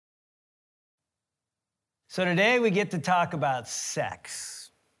So today we get to talk about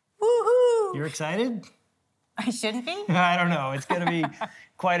sex. Woohoo! You're excited? I shouldn't be? I don't know. It's going to be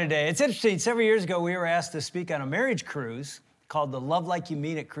quite a day. It's interesting. Several years ago, we were asked to speak on a marriage cruise called the Love Like You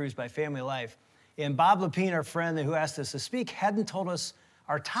Mean It Cruise by Family Life. And Bob Lepine, our friend who asked us to speak, hadn't told us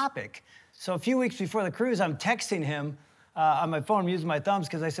our topic. So a few weeks before the cruise, I'm texting him on my phone. I'm using my thumbs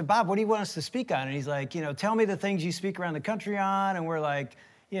because I said, Bob, what do you want us to speak on? And he's like, tell me the things you speak around the country on. And we're like,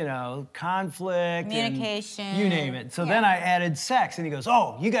 conflict, communication, and you name it. So then I added sex, and he goes,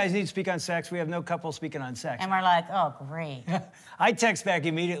 oh, you guys need to speak on sex. We have no couple speaking on sex. And we're like, oh, great. I text back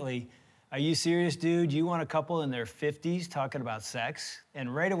immediately, are you serious, dude? You want a couple in their 50s talking about sex?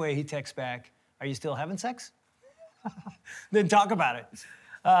 And right away he texts back, are you still having sex? Then talk about it.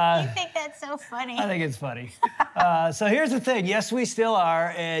 You think that's so funny? I think it's funny. So here's the thing. Yes, we still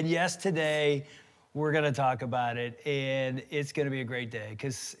are. And yes, today we're going to talk about it. And it's going to be a great day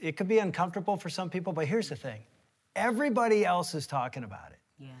because it could be uncomfortable for some people. But here's the thing. Everybody else is talking about it.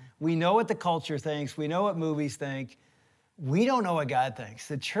 Yeah. We know what the culture thinks. We know what movies think. We don't know what God thinks.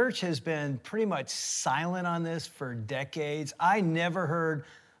 The church has been pretty much silent on this for decades. I never heard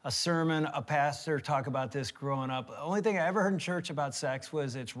a sermon, a pastor talk about this growing up. The only thing I ever heard in church about sex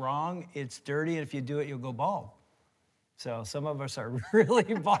was it's wrong, it's dirty, and if you do it, you'll go bald. So some of us are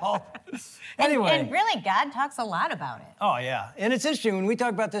really bald. Anyway. And really, God talks a lot about it. Oh, yeah. And it's interesting, when we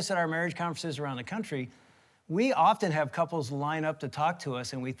talk about this at our marriage conferences around the country, we often have couples line up to talk to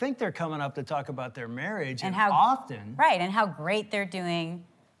us, and we think they're coming up to talk about their marriage, and how often... Right, and how great they're doing.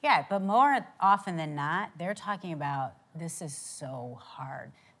 Yeah, but more often than not, they're talking about, this is so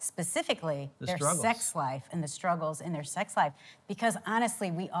hard. Specifically, their sex life and the struggles in their sex life. Because honestly,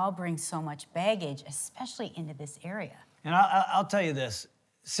 we all bring so much baggage, especially into this area. And I'll tell you this,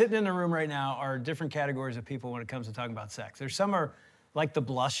 sitting in the room right now are different categories of people when it comes to talking about sex. There's some are like the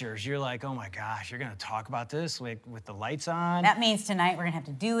blushers. You're like, oh my gosh, you're gonna talk about this like with the lights on? That means tonight we're gonna have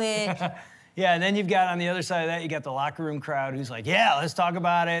to do it. Yeah, and then you've got on the other side of that, you got the locker room crowd who's like, yeah, let's talk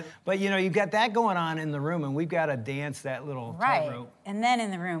about it. But you've got that going on in the room, and we've got to dance that little tightrope. And then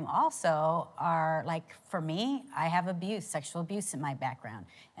in the room also are, like, for me, I have sexual abuse in my background.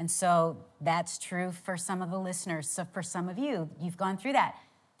 And so that's true for some of the listeners. So for some of you, you've gone through that.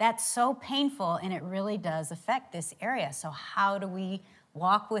 That's so painful, and it really does affect this area. So how do we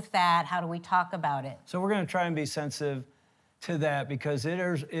walk with that? How do we talk about it? So we're going to try and be sensitive to that because it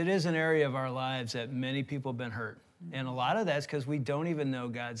is an area of our lives that many people have been hurt. And a lot of that's because we don't even know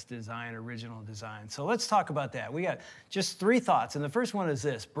God's original design. So let's talk about that. We got just 3 thoughts. And the first one is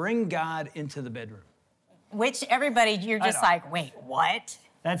this: bring God into the bedroom. Which everybody, you're just like, wait, what?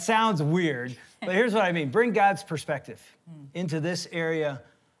 That sounds weird, but here's what I mean. Bring God's perspective into this area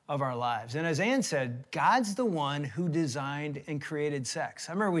of our lives. And as Ann said, God's the one who designed and created sex.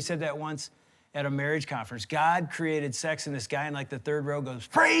 I remember we said that once at a marriage conference. God created sex, and this guy in like the 3rd row goes,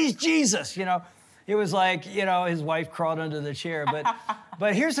 praise Jesus, It was like, his wife crawled under the chair.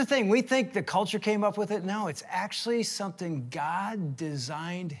 But here's the thing. We think the culture came up with it. No, it's actually something God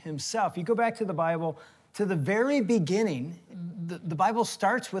designed himself. You go back to the Bible, to the very beginning, the Bible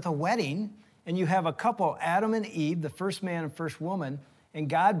starts with a wedding, and you have a couple, Adam and Eve, the first man and first woman, and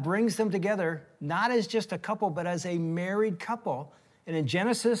God brings them together, not as just a couple, but as a married couple. And in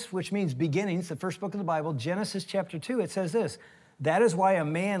Genesis, which means beginnings, the first book of the Bible, Genesis chapter 2, it says this: that is why a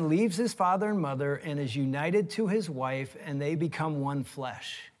man leaves his father and mother and is united to his wife, and they become one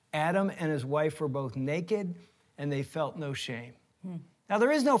flesh. Adam and his wife were both naked, and they felt no shame. Now,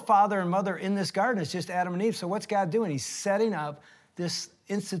 there is no father and mother in this garden. It's just Adam and Eve. So what's God doing? He's setting up this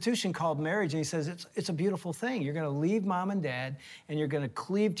institution called marriage, and he says it's a beautiful thing. You're going to leave mom and dad, and you're going to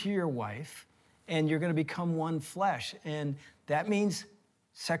cleave to your wife, and you're going to become one flesh. And that means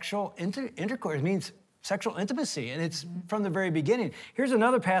sexual intercourse. It means sexual intimacy, and it's from the very beginning. Here's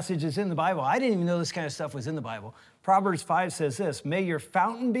another passage that's in the Bible. I didn't even know this kind of stuff was in the Bible. Proverbs 5 says this: may your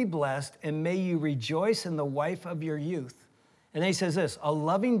fountain be blessed, and may you rejoice in the wife of your youth. And then he says this: a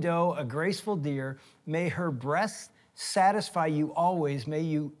loving doe, a graceful deer, may her breasts satisfy you always. May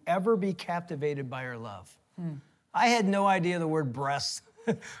you ever be captivated by her love. I had no idea the word breasts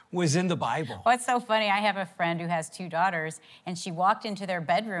was in the Bible. Well, it's so funny. I have a friend who has 2 daughters, and she walked into their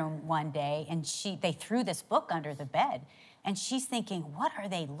bedroom one day, and they threw this book under the bed. And she's thinking, what are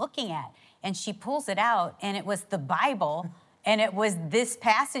they looking at? And she pulls it out, and it was the Bible, and it was this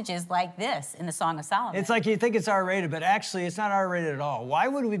passages like this in the Song of Solomon. It's like you think it's R-rated, but actually it's not R-rated at all. Why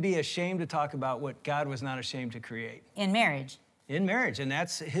would we be ashamed to talk about what God was not ashamed to create? In marriage. In marriage, and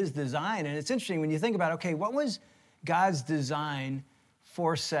that's his design. And it's interesting when you think about, okay, what was God's design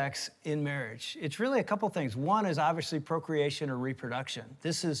for sex in marriage? It's really a couple things. One is obviously procreation or reproduction.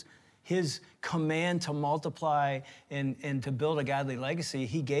 This is his command to multiply and to build a godly legacy,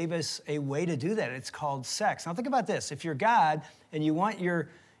 he gave us a way to do that. It's called sex. Now think about this. If you're God and you want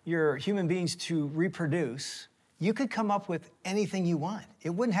your human beings to reproduce, you could come up with anything you want. It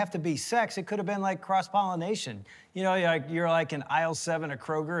wouldn't have to be sex. It could have been like cross-pollination. You know, you're like in aisle 7 at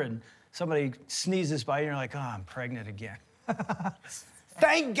Kroger and somebody sneezes by you and you're like, oh, I'm pregnant again.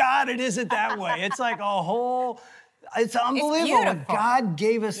 Thank God it isn't that way. It's like a whole, it's unbelievable. It's God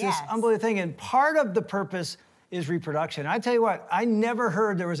gave us this Yes. unbelievable thing. And part of the purpose is reproduction. I tell you what, I never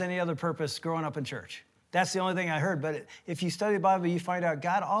heard there was any other purpose growing up in church. That's the only thing I heard. But if you study the Bible, you find out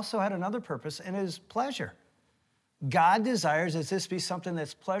God also had another purpose, and it is pleasure. God desires that this be something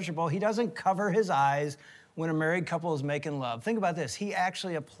that's pleasurable. He doesn't cover his eyes when a married couple is making love. Think about this. He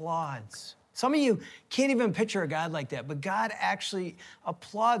actually applauds. Some of you can't even picture a God like that, but God actually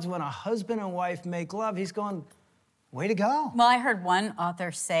applauds when a husband and wife make love. He's going, way to go. Well, I heard one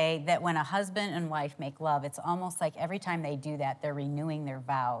author say that when a husband and wife make love, it's almost like every time they do that, they're renewing their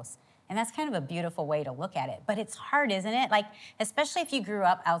vows. And that's kind of a beautiful way to look at it. But it's hard, isn't it? Like, especially if you grew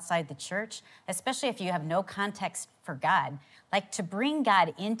up outside the church, especially if you have no context for God, like to bring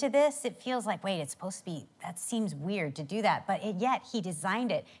God into this, it feels like, wait, it's supposed to be, that seems weird to do that. But yet he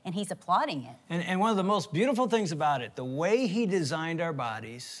designed it and he's applauding it. And one of the most beautiful things about it, the way he designed our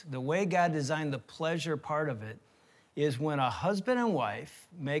bodies, the way God designed the pleasure part of it, is when a husband and wife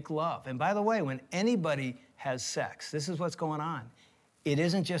make love. And by the way, when anybody has sex, this is what's going on. It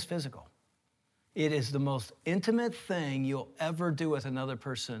isn't just physical. It is the most intimate thing you'll ever do with another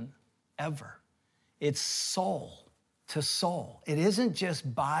person, ever. It's soul to soul. It isn't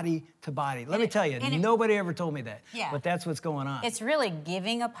just body to body. Let me tell you, nobody ever told me that, but that's what's going on. It's really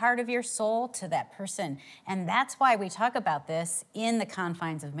giving a part of your soul to that person. And that's why we talk about this in the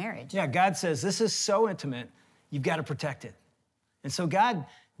confines of marriage. Yeah, God says this is so intimate, you've got to protect it. And so God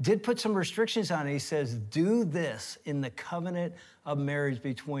did put some restrictions on it. He says, do this in the covenant of marriage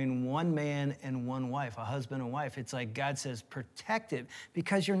between one man and one wife, a husband and wife. It's like God says, protect it,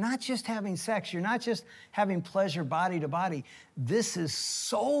 because you're not just having sex. You're not just having pleasure body to body. This is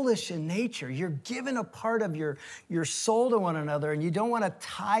soulish in nature. You're giving a part of your soul to one another, and you don't want to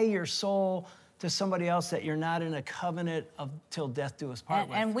tie your soul to somebody else that you're not in a covenant of till death do us part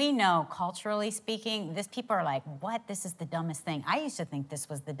with. And we know, culturally speaking, people are like, what? This is the dumbest thing. I used to think this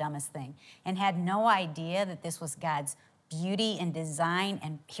was the dumbest thing and had no idea that this was God's beauty and design,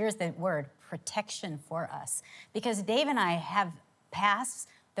 and here's the word, protection for us. Because Dave and I have pasts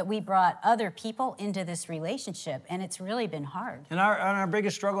that we brought other people into this relationship, and it's really been hard. And our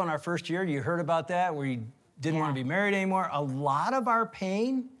biggest struggle in our first year, you heard about that, where you didn't want to be married anymore. A lot of our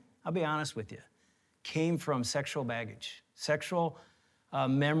pain, I'll be honest with you, came from sexual baggage, sexual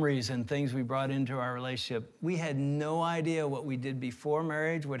memories and things we brought into our relationship. We had no idea what we did before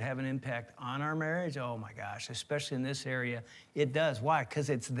marriage would have an impact on our marriage. Oh my gosh, especially in this area, it does. Why? Because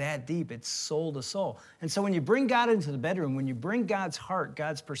it's that deep. It's soul to soul. And so when you bring God into the bedroom, when you bring God's heart,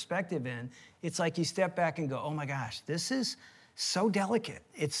 God's perspective in, it's like you step back and go, oh my gosh, this is so delicate.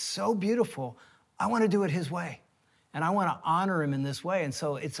 It's so beautiful. I want to do it his way. And I want to honor him in this way. And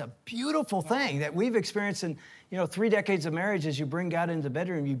so it's a beautiful thing that we've experienced in, 3 decades of marriage. As you bring God into the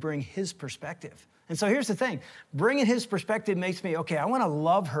bedroom, you bring his perspective. And so here's the thing. Bringing his perspective makes me, okay, I want to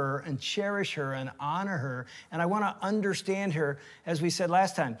love her and cherish her and honor her. And I want to understand her, as we said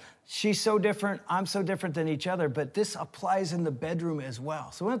last time. She's so different. I'm so different than each other. But this applies in the bedroom as well.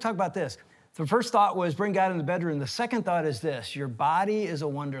 So we're going to talk about this. The first thought was bring God in the bedroom. The second thought is this. Your body is a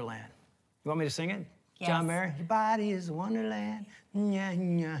wonderland. You want me to sing it? Yes. John Mayer, your body is a wonderland. Yeah,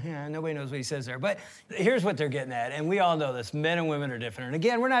 yeah, yeah. Nobody knows what he says there. But here's what they're getting at. And we all know this. Men and women are different. And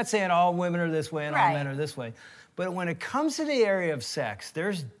again, we're not saying all women are this way and all men are this way. But when it comes to the area of sex,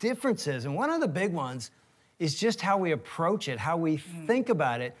 there's differences. And one of the big ones is just how we approach it, how we think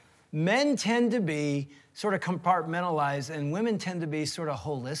about it. Men tend to be sort of compartmentalized, and women tend to be sort of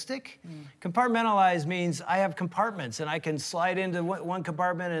holistic. Compartmentalized means I have compartments, and I can slide into one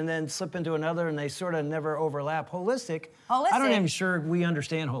compartment and then slip into another, and they sort of never overlap. Holistic, I'm not even sure we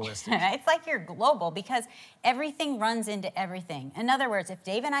understand holistic. It's like you're global, because everything runs into everything. In other words, if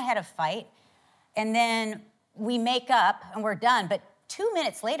Dave and I had a fight, and then we make up and we're done, but 2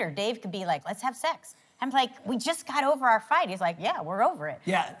 minutes later, Dave could be like, let's have sex. I'm like, we just got over our fight. He's like, yeah, we're over it.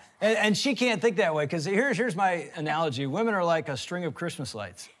 Yeah, and she can't think that way, because here's my analogy. Women are like a string of Christmas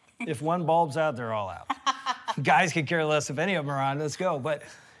lights. If one bulb's out, they're all out. Guys could care less if any of them are on. Let's go. But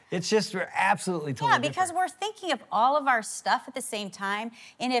It's just we're absolutely totally Yeah, because different. we're thinking of all of our stuff at the same time.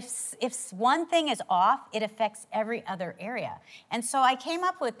 And if one thing is off, it affects every other area. And so I came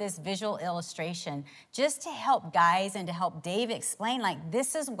up with this visual illustration just to help guys and to help Dave explain, like,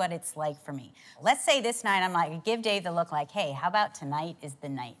 this is what it's like for me. Let's say this night, I'm like, give Dave the look like, hey, how about tonight is the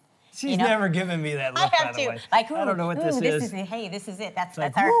night? She's never given me that look, I have by the to. way. Like, I don't know what this is. Hey, this is it. That's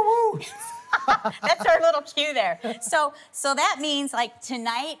Like, our woo, woo. that's our little cue there. So that means like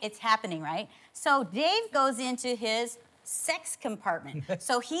tonight it's happening, right? So Dave goes into his sex compartment.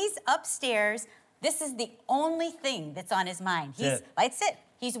 So he's upstairs. This is the only thing that's on his mind. That's it.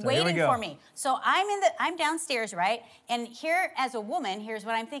 He's waiting for me. So I'm downstairs, right? And here, as a woman, here's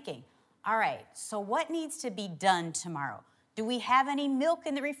what I'm thinking. All right, so what needs to be done tomorrow? Do we have any milk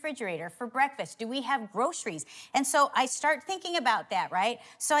in the refrigerator for breakfast? Do we have groceries? And so I start thinking about that, right?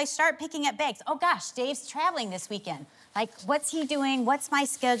 So I start picking up bags. Oh gosh, Dave's traveling this weekend. Like, what's he doing? What's my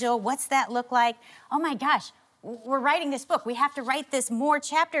schedule? What's that look like? Oh my gosh, we're writing this book. We have to write this more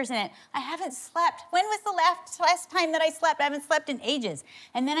chapters in it. I haven't slept. When was the last time that I slept? I haven't slept in ages.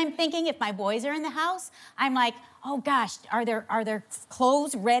 And then I'm thinking, if my boys are in the house, I'm like, oh gosh, are their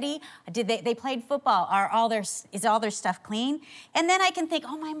clothes ready? Did they played football? Is all their stuff clean? And then I can think,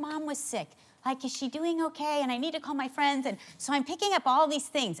 oh, my mom was sick. Like, is she doing okay? And I need to call my friends. And so I'm picking up all these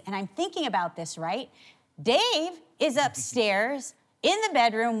things, and I'm thinking about this, right? Dave is upstairs in the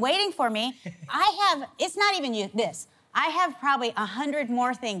bedroom waiting for me. It's not even this. I have probably 100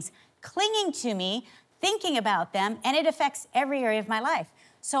 more things clinging to me, thinking about them, and it affects every area of my life.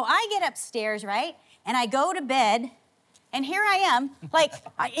 So I get upstairs, right? And I go to bed, and here I am, like,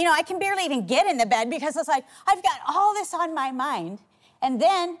 I can barely even get in the bed because it's like, I've got all this on my mind. And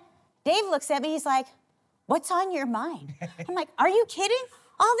then Dave looks at me, he's like, what's on your mind? I'm like, are you kidding?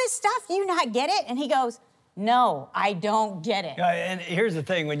 All this stuff, you not get it? And he goes, no, I don't get it. And here's the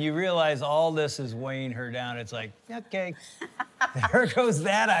thing, when you realize all this is weighing her down, it's like, okay, there goes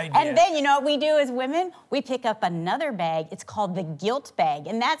that idea. And then, you know what we do as women? We pick up another bag. It's called the guilt bag,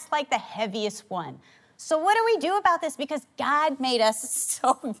 and that's like the heaviest one. So what do we do about this? Because God made us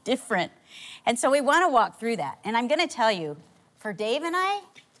so different. And so we want to walk through that. And I'm going to tell you, for Dave and I,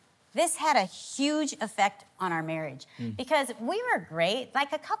 this had a huge effect on our marriage because we were great.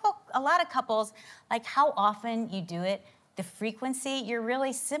 Like a lot of couples, like how often you do it, the frequency, you're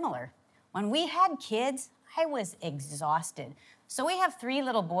really similar. When we had kids, I was exhausted. So we have 3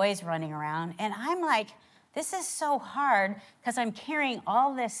 little boys running around, and I'm like, this is so hard because I'm carrying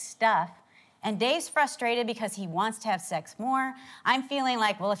all this stuff. And Dave's frustrated because he wants to have sex more. I'm feeling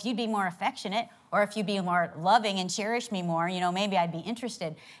like, well, if you'd be more affectionate or if you'd be more loving and cherish me more, maybe I'd be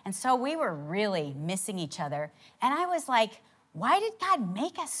interested. And so we were really missing each other. And I was like, why did God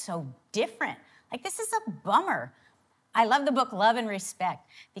make us so different? Like, this is a bummer. I love the book Love and Respect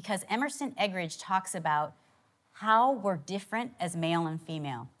because Emerson Eggridge talks about how we're different as male and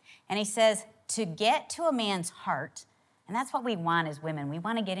female. And he says, to get to a man's heart, and that's what we want as women. We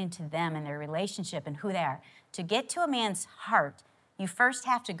want to get into them and their relationship and who they are. To get to a man's heart, you first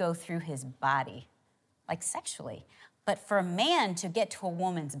have to go through his body, like sexually. But for a man to get to a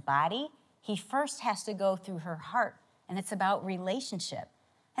woman's body, he first has to go through her heart, and it's about relationship.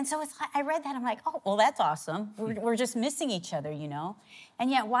 And so I read that, I'm like, oh, well, that's awesome. We're just missing each other,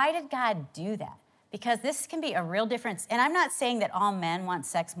 And yet, why did God do that? Because this can be a real difference. And I'm not saying that all men want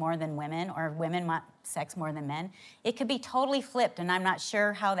sex more than women or women want sex more than men. It could be totally flipped, and I'm not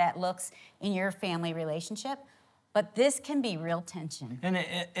sure how that looks in your family relationship, but this can be real tension. And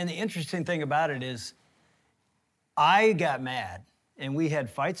the interesting thing about it is I got mad, and we had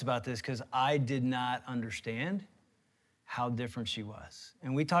fights about this because I did not understand how different she was.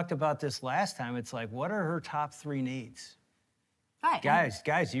 And we talked about this last time. It's like, what are her top 3 needs? Right. Guys,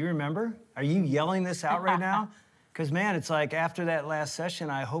 do you remember? Are you yelling this out right now? Because, man, it's like after that last session,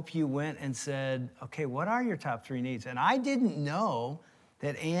 I hope you went and said, okay, what are your top 3 needs? And I didn't know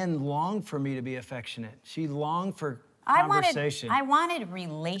that Ann longed for me to be affectionate. She longed for conversation. I wanted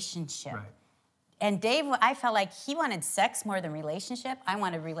relationship. Right. And Dave, I felt like he wanted sex more than relationship. I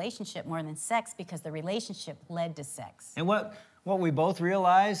wanted relationship more than sex because the relationship led to sex. And what we both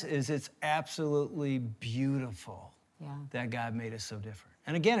realize is it's absolutely beautiful that God made us so different.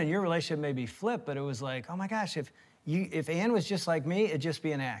 And again, in your relationship may be flipped, but it was like, oh my gosh, if Ann was just like me, it'd just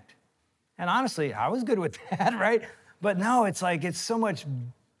be an act. And honestly, I was good with that, right? But no, it's like it's so much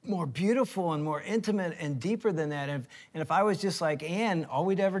more beautiful and more intimate and deeper than that. And if I was just like Ann, all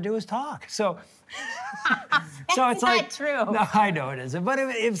we'd ever do is talk. So it's like, not true. No, I know it isn't. But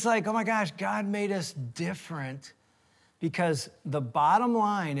it's like, oh my gosh, God made us different Because the bottom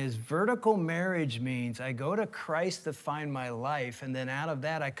line is vertical marriage means I go to Christ to find my life, and then out of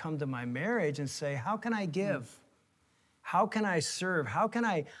that I come to my marriage and say, how can I give? How can I serve? How can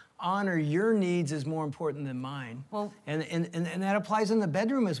I honor your needs is more important than mine? Well, and that applies in the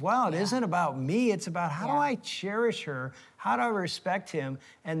bedroom as well. It isn't about me, it's about how do I cherish her? How do I respect him?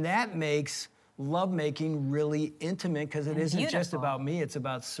 And that makes lovemaking really intimate because it isn't just about me, it's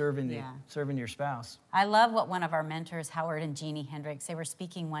about serving your spouse. I love what one of our mentors, Howard and Jeannie Hendricks, they were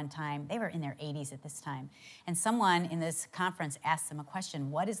speaking one time. They were in their 80s at this time. And someone in this conference asked them a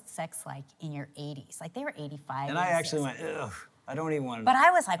question, what is sex like in your 80s? Like they were 85. And I actually went, ugh, I don't even want to know. But I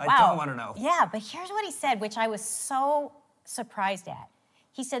was like, wow. I don't want to know. Yeah, but here's what he said, which I was so surprised at.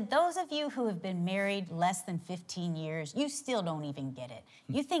 He said, those of you who have been married less than 15 years, you still don't even get it.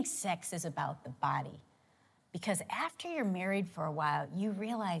 You think sex is about the body. Because after you're married for a while, you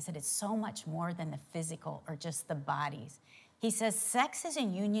realize that it's so much more than the physical or just the bodies. He says, sex is a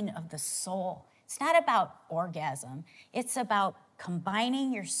union of the soul. It's not about orgasm. It's about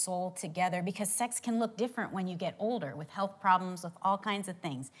combining your soul together because sex can look different when you get older with health problems, with all kinds of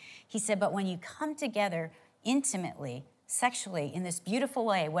things. He said, but when you come together intimately, sexually, in this beautiful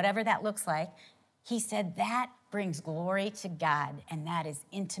way, whatever that looks like, he said that brings glory to God, and that is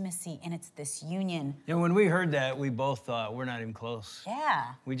intimacy, and it's this union. And when we heard that, we both thought, we're not even close. Yeah.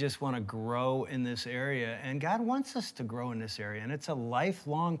 We just want to grow in this area, and God wants us to grow in this area, and it's a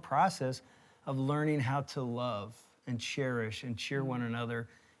lifelong process of learning how to love and cherish and cheer one another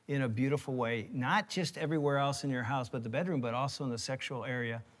in a beautiful way, not just everywhere else in your house, but the bedroom, but also in the sexual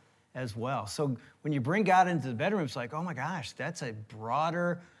area as well. So when you bring God into the bedroom, it's like, oh my gosh, that's a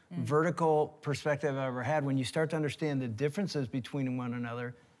broader vertical perspective I've ever had. When you start to understand the differences between one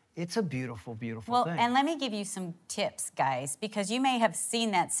another, it's a beautiful, beautiful thing. Well, and let me give you some tips, guys, because you may have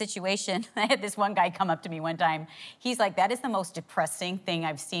seen that situation. I had this one guy come up to me one time. He's like, that is the most depressing thing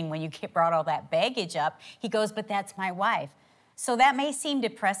I've seen when you brought all that baggage up. He goes, but that's my wife. So that may seem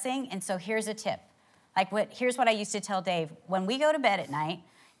depressing, and so here's a tip. Here's what I used to tell Dave. When we go to bed at night,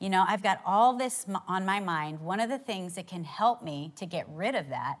 you know, I've got all this on my mind. One of the things that can help me to get rid of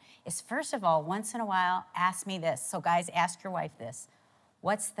that is, first of all, once in a while, ask me this. So guys, ask your wife this.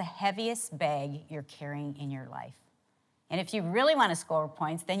 What's the heaviest bag you're carrying in your life? And if you really want to score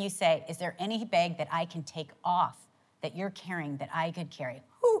points, then you say, is there any bag that I can take off that you're carrying that I could carry?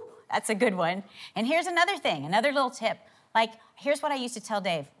 Whew, that's a good one. And here's another thing, another little tip. Here's what I used to tell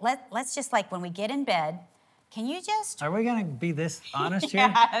Dave. Let's just, when we get in bed, can you just... Are we going to be this honest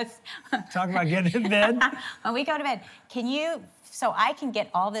here? Yes. Talk about getting in bed? When we go to bed, so I can get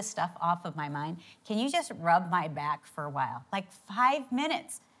all this stuff off of my mind, can you just rub my back for a while? 5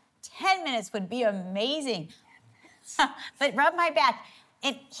 minutes, 10 minutes would be amazing. But rub my back.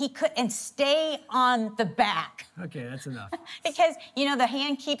 And stay on the back. Okay, that's enough. Because, the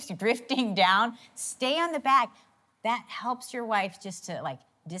hand keeps drifting down. Stay on the back. That helps your wife just to,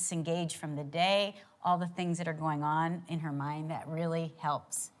 disengage from the day, all the things that are going on in her mind. That really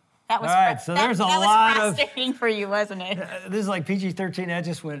helps. That was all right, so there's a lot of... frustrating for you, wasn't it? This is like PG-13. That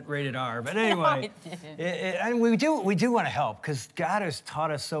just went rated R. But anyway, and we do want to help because God has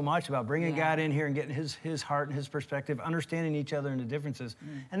taught us so much about bringing God in here and getting his heart and his perspective, understanding each other and the differences.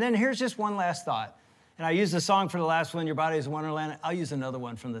 And then here's just one last thought. And I used the song for the last one, Your Body is a Wonderland. I'll use another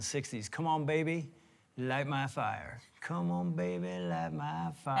one from the 60s. Come on, baby, light my fire. Come on, baby, light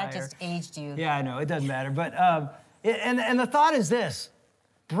my fire. That just aged you. Yeah, I know. It doesn't matter. But and the thought is this.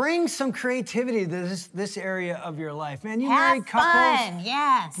 Bring some creativity to this area of your life. Man, you married couples. Have fun,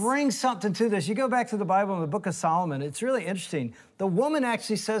 yes. Bring something to this. You go back to the Bible in the book of Solomon. It's really interesting. The woman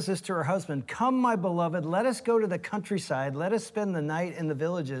actually says this to her husband, come, my beloved, let us go to the countryside. Let us spend the night in the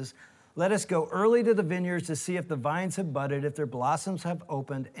villages. Let us go early to the vineyards to see if the vines have budded, if their blossoms have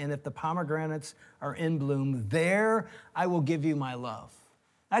opened, and if the pomegranates are in bloom. There I will give you my love.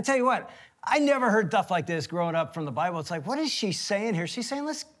 I tell you what, I never heard stuff like this growing up from the Bible. It's like, what is she saying here? She's saying,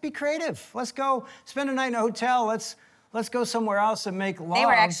 let's be creative. Let's go spend a night in a hotel. Let's go somewhere else and make love. They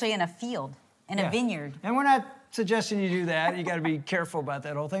were actually in a field, in a vineyard. And we're not suggesting you do that. You got to be careful about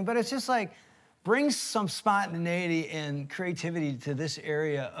that whole thing. But it's just like, bring some spontaneity and creativity to this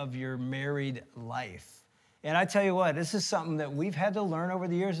area of your married life. And I tell you what, this is something that we've had to learn over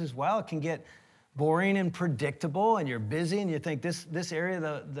the years as well. It can get boring and predictable, and you're busy, and you think this area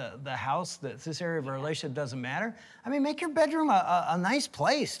of the house, this area of a relationship doesn't matter. I mean, make your bedroom a nice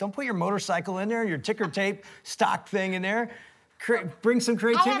place. Don't put your motorcycle in there and your ticker tape stock thing in there. Bring some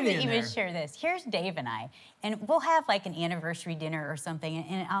creativity in there. I have to even share this. Here's Dave and I, and we'll have an anniversary dinner or something,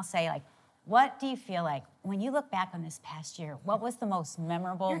 and I'll say What do you feel like when you look back on this past year? What was the most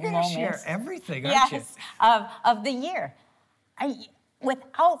memorable You're going to moment? share everything, aren't you? Yes, of the year.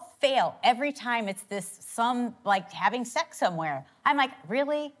 Without fail, every time it's some like having sex somewhere, I'm like,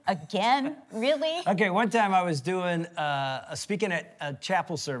 really? Again? Really? Okay, one time I was doing speaking at a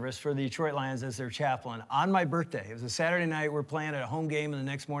chapel service for the Detroit Lions as their chaplain on my birthday. It was a Saturday night. We're playing at a home game, and the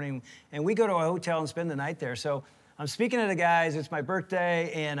next morning, and we go to a hotel and spend the night there. So I'm speaking to the guys. It's my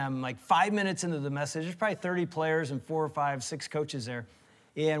birthday, and I'm like 5 minutes into the message. There's probably 30 players and 4 or 5, 6 coaches there.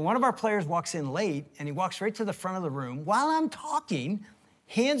 And one of our players walks in late, and he walks right to the front of the room while I'm talking,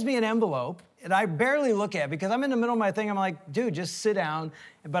 hands me an envelope, and I barely look at it because I'm in the middle of my thing. I'm like, dude, just sit down.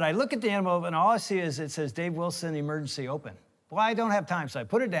 But I look at the envelope, and all I see is it says, Dave Wilson, emergency open. Well, I don't have time, so I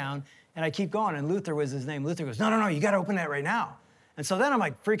put it down, and I keep going. And Luther was his name. Luther goes, no, you got to open that right now. And so then I'm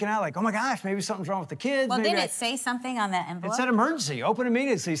like freaking out, like, oh my gosh, maybe something's wrong with the kids. Well, maybe didn't it say something on that envelope? It said emergency, open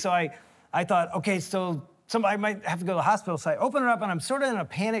immediately. So I thought, okay, so somebody might have to go to the hospital. So I open it up, and I'm sort of in a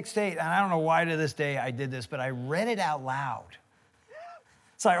panic state. And I don't know why to this day I did this, but I read it out loud.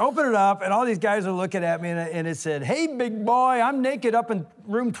 So I open it up, and all these guys are looking at me, and it said, hey, big boy, I'm naked up in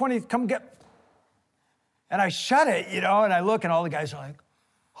room 20, come get. And I shut it, and I look, and all the guys are like,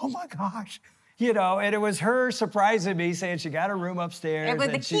 oh my gosh. And it was her surprising me, saying she got a room upstairs.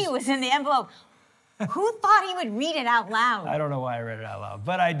 The key was in the envelope. Who thought he would read it out loud? I don't know why I read it out loud,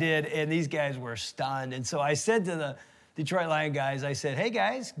 but I did, and these guys were stunned. And so I said to the Detroit Lion guys, I said, hey,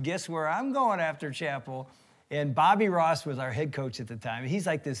 guys, guess where I'm going after chapel? And Bobby Ross was our head coach at the time. He's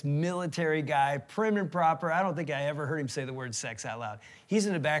like this military guy, prim and proper. I don't think I ever heard him say the word sex out loud. He's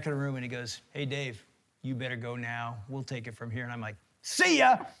in the back of the room, and he goes, hey, Dave, you better go now. We'll take it from here. And I'm like, see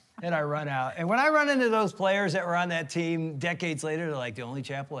ya. And I run out. And when I run into those players that were on that team decades later, they're like, the only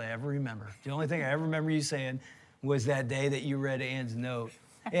chapel I ever remember. The only thing I ever remember you saying was that day that you read Ann's note.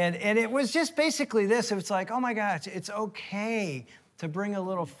 And it was just basically this. It was like, oh my gosh, it's okay to bring a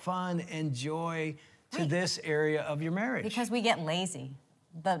little fun and joy to this area of your marriage. Because we get lazy.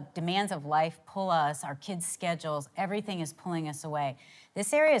 The demands of life pull us, our kids' schedules, everything is pulling us away.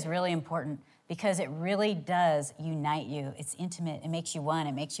 This area is really important because it really does unite you. It's intimate, it makes you one,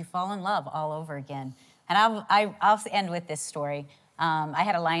 it makes you fall in love all over again. And I'll end with this story. I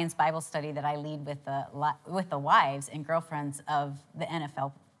had a Lions Bible study that I lead with the wives and girlfriends of the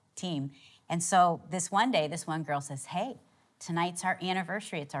NFL team. And so this one day, this one girl says, hey, tonight's our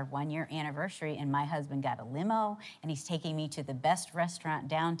anniversary. It's our 1-year anniversary, and my husband got a limo, and he's taking me to the best restaurant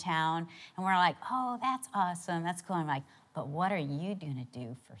downtown. And we're like, oh, that's awesome. That's cool. I'm like, but what are you going to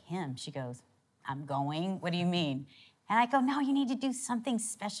do for him? She goes, I'm going. What do you mean? And I go, no, you need to do something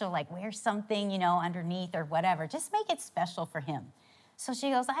special, like wear something, underneath or whatever. Just make it special for him. So she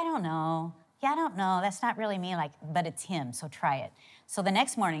goes, I don't know. Yeah, I don't know. That's not really me, but it's him, so try it. So the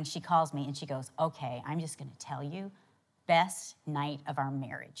next morning, she calls me, and she goes, okay, I'm just going to tell you, best night of our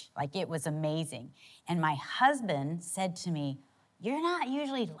marriage. It was amazing. And my husband said to me, you're not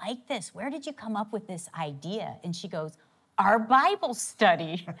usually like this. Where did you come up with this idea? And she goes, our Bible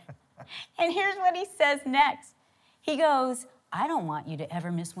study. And here's what he says next. He goes, I don't want you to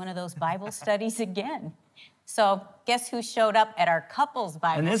ever miss one of those Bible studies again. So guess who showed up at our couples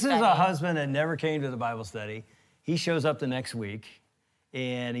Bible study? And this is a husband that never came to the Bible study. He shows up the next week,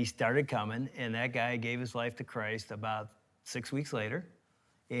 and he started coming, and that guy gave his life to Christ about 6 weeks later.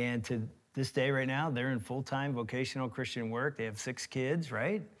 And to this day right now, they're in full-time vocational Christian work. They have 6 kids,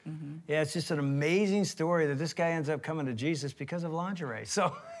 right? Mm-hmm. Yeah, it's just an amazing story that this guy ends up coming to Jesus because of lingerie.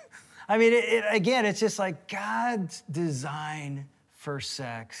 So, I mean, again, it's just like God's design for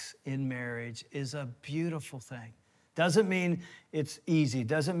sex in marriage is a beautiful thing. Doesn't mean it's easy.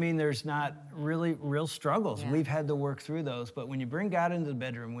 Doesn't mean there's not really real struggles. Yeah. We've had to work through those. But when you bring God into the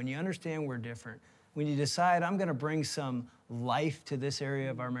bedroom, when you understand we're different, when you decide I'm going to bring some life to this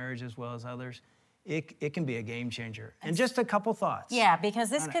area of our marriage as well as others, it can be a game changer. And just a couple thoughts. Yeah, because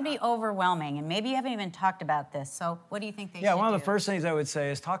this could be overwhelming, and maybe you haven't even talked about this. So what do you think they should do? Yeah, one of the first things I would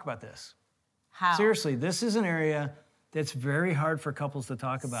say is talk about this. How? Seriously, this is an area that's very hard for couples to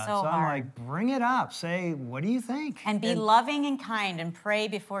talk about. So I'm like, bring it up. Say, what do you think? And be loving and kind and pray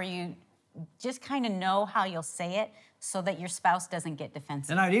before you just kind of know how you'll say it so that your spouse doesn't get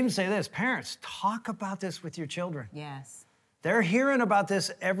defensive. And I'd even say this, parents, talk about this with your children. Yes. They're hearing about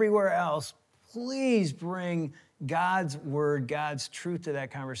this everywhere else. Please bring God's word, God's truth to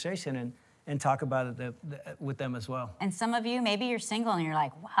that conversation and talk about it with them as well. And some of you, maybe you're single and you're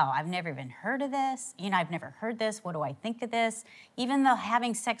like, wow, I've never even heard of this. I've never heard this. What do I think of this? Even though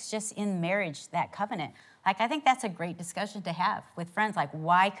having sex just in marriage, that covenant, I think that's a great discussion to have with friends.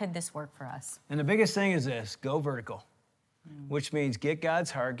 Why could this work for us? And the biggest thing is this, go vertical. which means get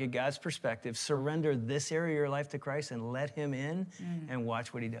God's heart, get God's perspective, surrender this area of your life to Christ and let him in and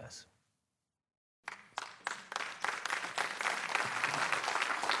watch what he does.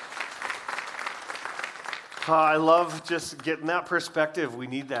 I love just getting that perspective. We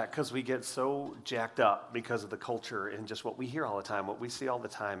need that because we get so jacked up because of the culture and just what we hear all the time, what we see all the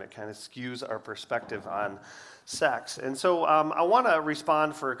time. It kind of skews our perspective on sex. And so I want to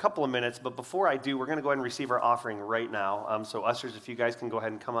respond for a couple of minutes, but before I do, we're going to go ahead and receive our offering right now. So ushers, if you guys can go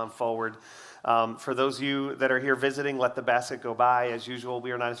ahead and come on forward. For those of you that are here visiting, let the basket go by. As usual,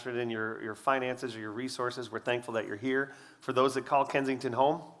 we are not interested in your finances or your resources. We're thankful that you're here. For those that call Kensington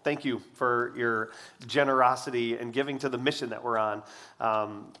home, thank you for your generosity and giving to the mission that we're on.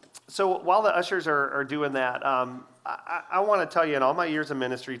 So while the ushers are doing that, I want to tell you, in all my years of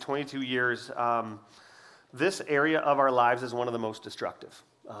ministry, 22 years, this area of our lives is one of the most destructive.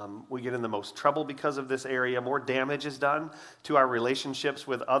 We get in the most trouble because of this area. More damage is done to our relationships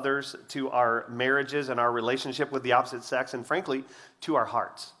with others, to our marriages and our relationship with the opposite sex, and frankly, to our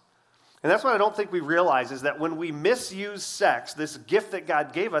hearts. And that's what I don't think we realize is that when we misuse sex, this gift that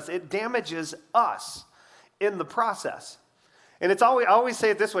God gave us, it damages us in the process. And I always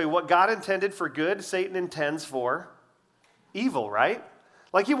say it this way, what God intended for good, Satan intends for evil, right?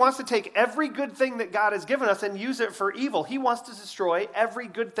 Like he wants to take every good thing that God has given us and use it for evil. He wants to destroy every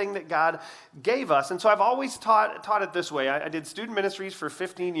good thing that God gave us. And so I've always taught it this way. I did student ministries for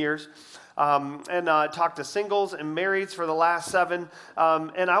 15 years and talked to singles and marrieds for the last 7.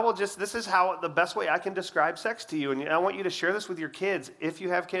 And this is how the best way I can describe sex to you. And I want you to share this with your kids if you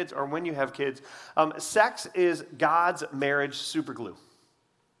have kids or when you have kids. Sex is God's marriage superglue.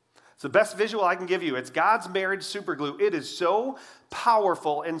 It's the best visual I can give you. It's God's marriage superglue. It is so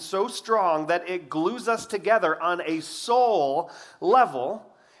powerful and so strong that it glues us together on a soul level,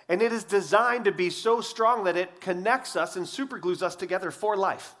 and it is designed to be so strong that it connects us and superglues us together for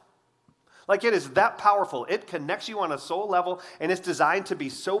life. Like it is that powerful. It connects you on a soul level, and it's designed to be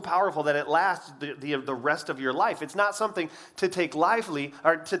so powerful that it lasts the rest of your life. It's not something to take lightly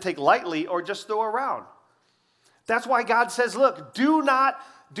or just throw around. That's why God says, look, do not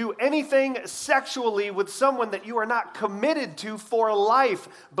do anything sexually with someone that you are not committed to for life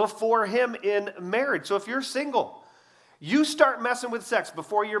before him in marriage. So if you're single, you start messing with sex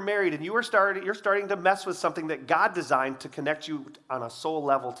before you're married, and you're starting to mess with something that God designed to connect you on a soul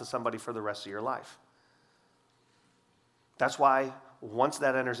level to somebody for the rest of your life. That's why once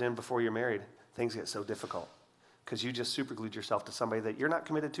that enters in before you're married, things get so difficult. Because you just superglued yourself to somebody that you're not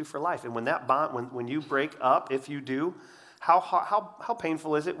committed to for life. And when that bond, when you break up, if you do, how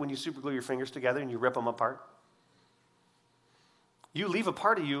painful is it when you superglue your fingers together and you rip them apart? You leave a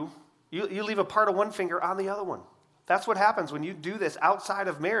part of you leave a part of one finger on the other one. That's what happens when you do this outside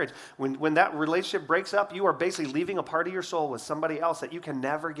of marriage. When that relationship breaks up, you are basically leaving a part of your soul with somebody else that you can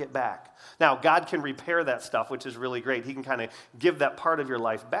never get back. Now, God can repair that stuff, which is really great. He can kind of give that part of your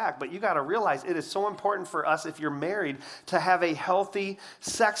life back. But you got to realize it is so important for us, if you're married, to have a healthy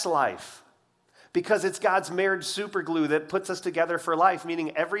sex life. Because it's God's marriage superglue that puts us together for life,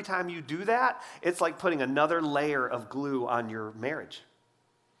 meaning every time you do that, it's like putting another layer of glue on your marriage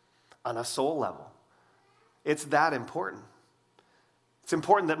on a soul level. It's that important. It's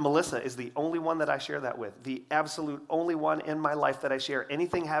important that Melissa is the only one that I share that with, the absolute only one in my life that I share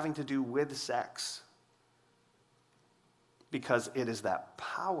anything having to do with sex, because it is that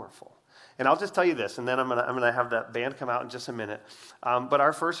powerful. And I'll just tell you this, and then I'm gonna have that band come out in just a minute. But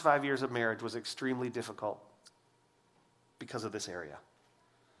our first 5 years of marriage was extremely difficult because of this area.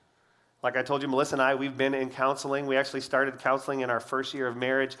 Like I told you, Melissa and I, we've been in counseling. We actually started counseling in our first year of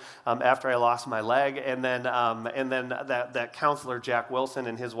marriage after I lost my leg. And then that counselor, Jack Wilson,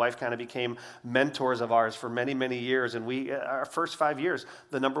 and his wife kind of became mentors of ours for many, many years. And our first 5 years,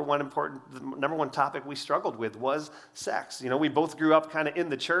 the number one topic we struggled with was sex. You know, we both grew up kind of in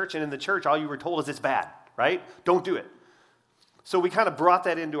the church, and in the church, all you were told is it's bad, right? Don't do it. So we kind of brought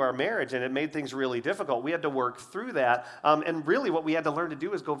that into our marriage, and it made things really difficult. We had to work through that, and really what we had to learn to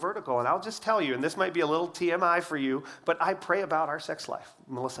do is go vertical. And I'll just tell you, and this might be a little TMI for you, but I pray about our sex life,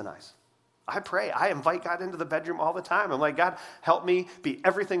 Melissa and I's. I pray. I invite God into the bedroom all the time. I'm like, God, help me be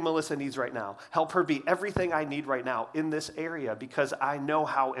everything Melissa needs right now. Help her be everything I need right now in this area, because I know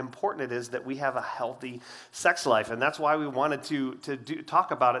how important it is that we have a healthy sex life. And that's why we wanted to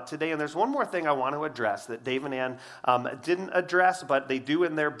talk about it today. And there's one more thing I want to address that Dave and Ann didn't address, but they do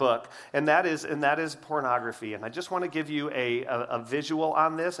in their book, and that is pornography. And I just want to give you a visual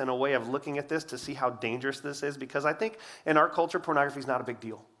on this and a way of looking at this to see how dangerous this is, because I think in our culture, pornography is not a big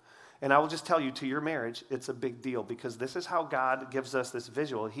deal. And I will just tell you, to your marriage, it's a big deal because this is how God gives us this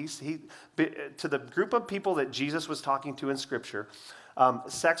visual. To the group of people that Jesus was talking to in Scripture,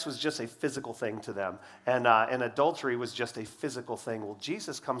 sex was just a physical thing to them, and adultery was just a physical thing. Well,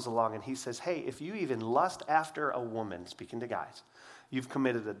 Jesus comes along and he says, hey, if you even lust after a woman, speaking to guys, you've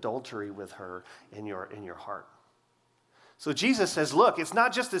committed adultery with her in your heart. So Jesus says, look, it's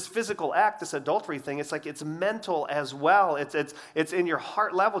not just this physical act, this adultery thing. It's like it's mental as well. It's in your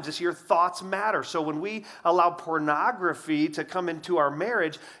heart level. Just your thoughts matter. So when we allow pornography to come into our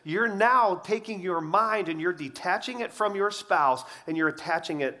marriage, you're now taking your mind and you're detaching it from your spouse and you're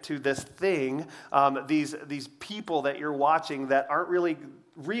attaching it to this thing, these people that you're watching that aren't really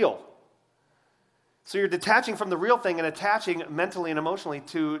real. So you're detaching from the real thing and attaching mentally and emotionally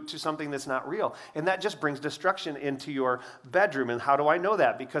to something that's not real. And that just brings destruction into your bedroom. And how do I know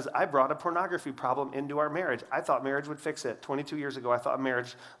that? Because I brought a pornography problem into our marriage. I thought marriage would fix it. 22 years ago, I thought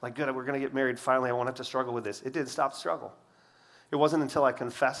marriage, like, good, we're going to get married. Finally, I won't have to struggle with this. It didn't stop the struggle. It wasn't until I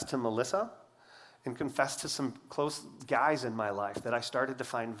confessed to Melissa and confessed to some close guys in my life that I started to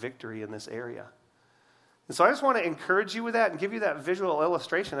find victory in this area. And so I just want to encourage you with that and give you that visual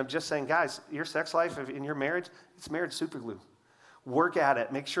illustration of just saying, guys, your sex life in your marriage, it's marriage superglue. Work at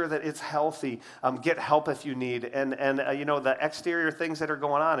it. Make sure that it's healthy. Get help if you need. And the exterior things that are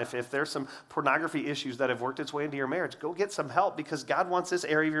going on, if there's some pornography issues that have worked its way into your marriage, go get some help because God wants this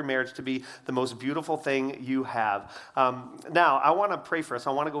area of your marriage to be the most beautiful thing you have. Now, I want to pray for us. I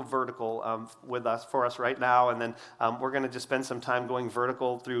want to go vertical for us right now, and then we're going to just spend some time going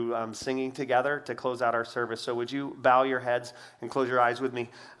vertical through singing together to close out our service. So would you bow your heads and close your eyes with me?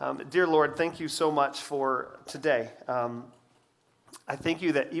 Dear Lord, thank you so much for today. I thank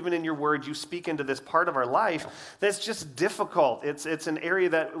you that even in your word, you speak into this part of our life that's just difficult. It's an area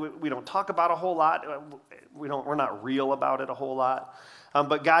that we don't talk about a whole lot. We're not real about it a whole lot.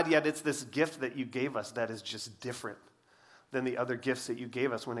 But God, yet it's this gift that you gave us that is just different than the other gifts that you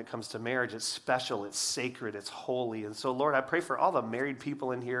gave us when it comes to marriage. It's special, it's sacred, it's holy. And so, Lord, I pray for all the married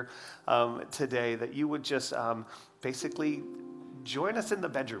people in here today that you would just basically join us in the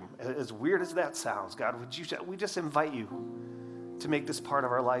bedroom. As weird as that sounds, God, we just invite you to make this part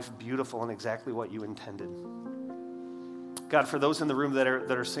of our life beautiful and exactly what you intended. God, for those in the room that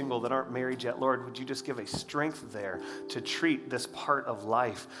are single, that aren't married yet, Lord, would you just give a strength there to treat this part of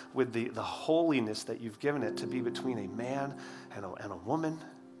life with the holiness that you've given it to be between a man and a woman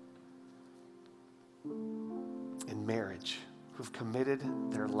in marriage who've committed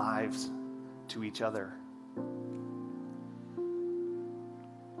their lives to each other.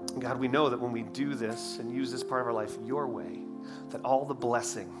 God, we know that when we do this and use this part of our life your way, that all the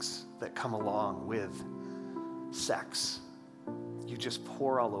blessings that come along with sex, you just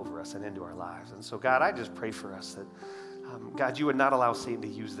pour all over us and into our lives. And so, God, I just pray for us that, God, you would not allow Satan to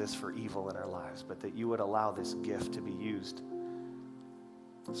use this for evil in our lives, but that you would allow this gift to be used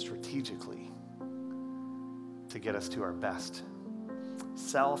strategically to get us to our best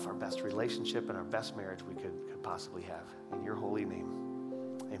self, our best relationship, and our best marriage we could possibly have. In your holy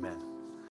name, amen.